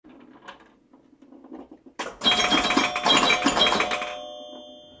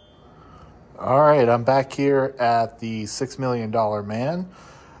All right, I'm back here at the $6 Million Man,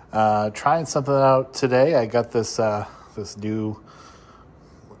 trying something out today. I got this this new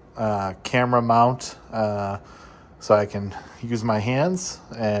camera mount, so I can use my hands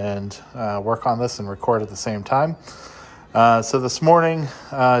and work on this and record at the same time. So this morning,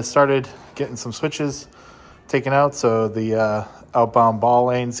 I started getting some switches taken out. So the outbound ball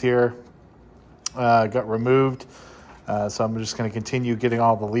lanes here got removed. So I'm just going to continue getting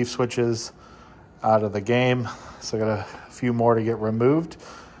all the leaf switches out of the game. So I got a few more to get removed,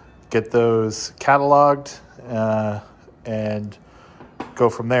 get those cataloged, and go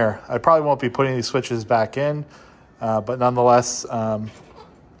from there. I probably won't be putting these switches back in, but nonetheless, I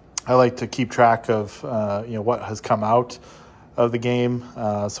like to keep track of what has come out of the game.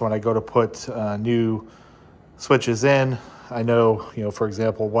 So when I go to put new switches in, I know for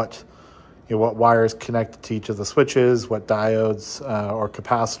example what wires connected to each of the switches, what diodes or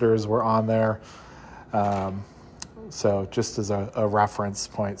capacitors were on there. So just as a reference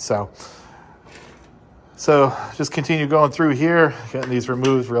point. So just continue going through here, getting these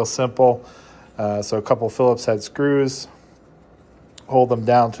removed real simple. So a couple Phillips head screws, hold them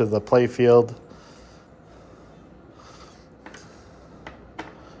down to the playfield.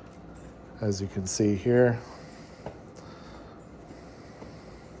 As you can see here.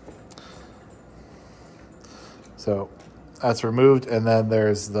 So that's removed, and then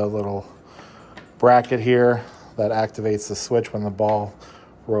there's the little bracket here that activates the switch when the ball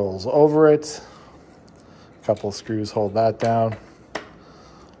rolls over it. A couple of screws hold that down.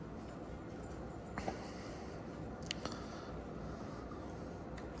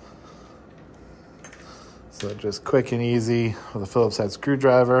 So just quick and easy with a Phillips head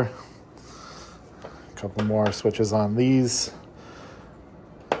screwdriver. A couple more switches on these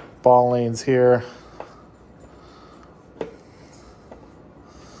ball lanes here.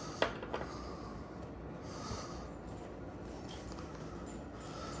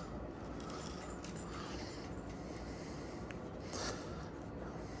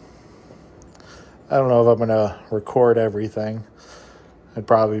 I don't know if I'm going to record everything. It'd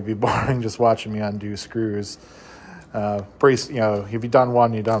probably be boring just watching me undo screws. If you've done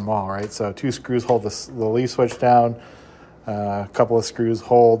one, you've done them all, right? So 2 screws hold the leaf switch down. A couple of screws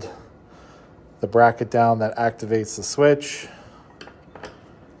hold the bracket down that activates the switch.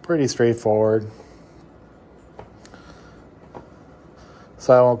 Pretty straightforward.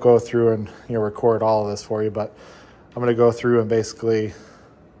 So I won't go through and record all of this for you, but I'm going to go through and basically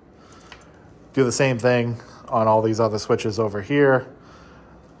do the same thing on all these other switches over here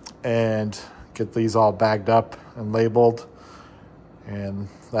and get these all bagged up and labeled. And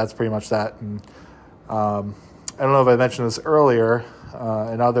that's pretty much that. And I don't know if I mentioned this earlier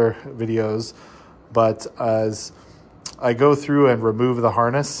in other videos, but as I go through and remove the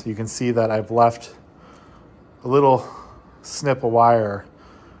harness, you can see that I've left a little snip of wire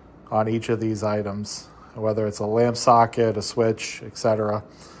on each of these items, whether it's a lamp socket, a switch, etc.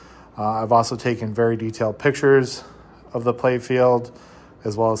 I've also taken very detailed pictures of the playfield,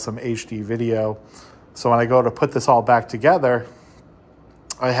 as well as some HD video. So when I go to put this all back together,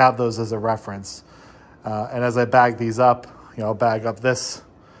 I have those as a reference. And as I bag these up, I'll bag up this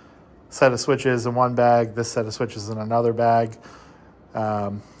set of switches in one bag, this set of switches in another bag.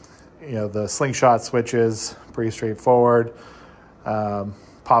 The slingshot switches, pretty straightforward.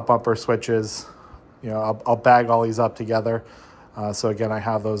 Pop bumper switches, I'll bag all these up together. So again, I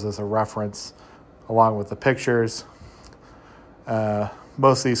have those as a reference along with the pictures.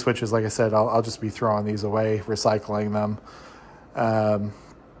 Most of these switches, like I said, I'll just be throwing these away, recycling them,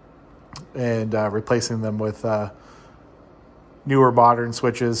 and replacing them with newer modern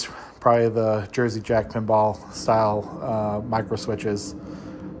switches, probably the Jersey Jack Pinball style micro switches.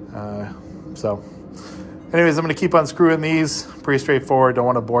 So anyways, I'm going to keep unscrewing these. Pretty straightforward. Don't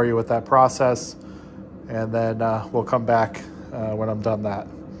want to bore you with that process. And then we'll come back when I'm done that.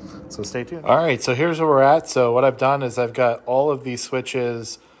 So stay tuned. All right, so here's where we're at. So what I've done is I've got all of these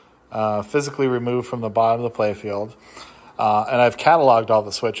switches physically removed from the bottom of the playfield. And I've cataloged all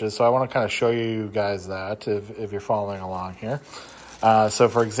the switches, so I want to kind of show you guys that if you're following along here. So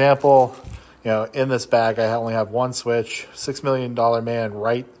for example, in this bag, I only have one switch, $6 Million Man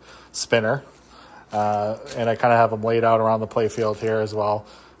right spinner. And I kind of have them laid out around the playfield here as well.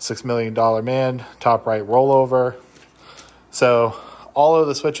 $6 Million Man, top right rollover. So all of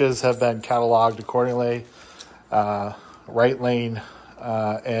the switches have been cataloged accordingly, right lane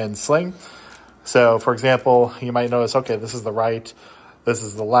and sling. So for example, you might notice, okay, this is the right, this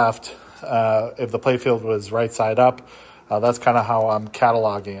is the left. If the playfield was right side up, that's kind of how I'm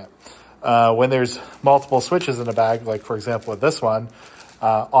cataloging it. When there's multiple switches in a bag, like for example with this one,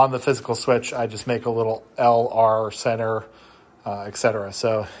 On the physical switch, I just make a little L, R, center, etc.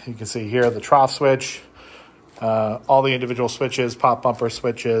 So you can see here the trough switch, all the individual switches, pop bumper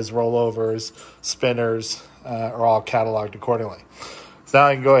switches, rollovers, spinners are all cataloged accordingly. So now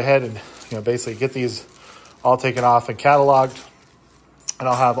I can go ahead and basically get these all taken off and cataloged, and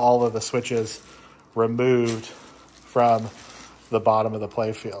I'll have all of the switches removed from the bottom of the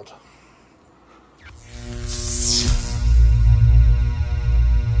playfield.